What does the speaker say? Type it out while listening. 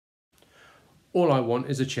All I want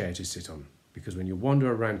is a chair to sit on, because when you wander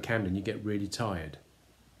around Camden you get really tired.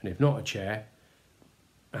 And if not a chair,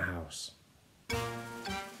 a house.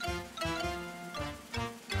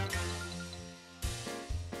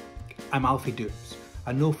 I'm Alfie Dupes,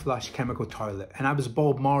 a no-flush chemical toilet, and I was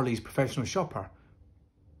Bob Marley's professional shopper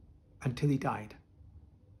until he died.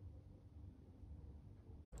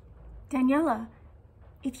 Daniela,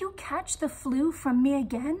 if you catch the flu from me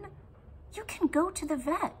again, you can go to the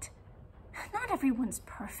vet. Not everyone's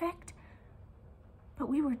perfect, but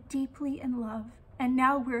we were deeply in love, and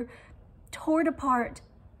now we're torn apart.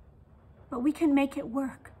 But we can make it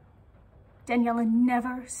work. Daniela,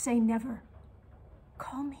 never say never.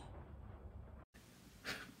 Call me.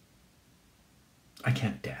 I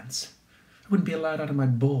can't dance. I wouldn't be allowed out of my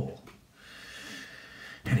bowl.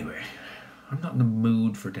 Anyway, I'm not in the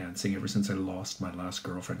mood for dancing ever since I lost my last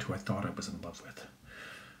girlfriend who I thought I was in love with.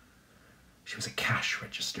 She was a cash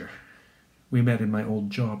register. We met in my old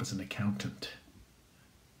job as an accountant.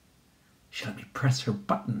 She let me press her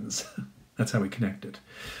buttons. That's how we connected.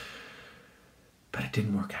 But it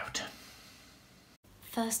didn't work out.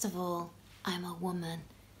 First of all, I'm a woman.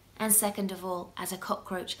 And second of all, as a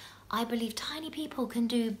cockroach, I believe tiny people can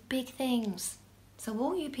do big things. So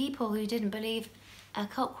all you people who didn't believe a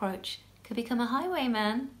cockroach could become a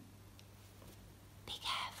highwayman, be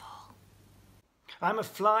careful. I'm a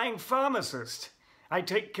flying pharmacist. I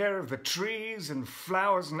take care of the trees and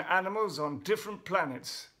flowers and animals on different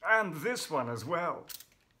planets, and this one as well.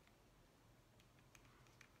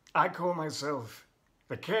 I call myself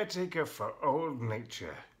the caretaker for old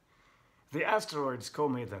nature. The asteroids call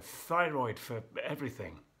me the thyroid for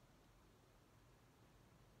everything.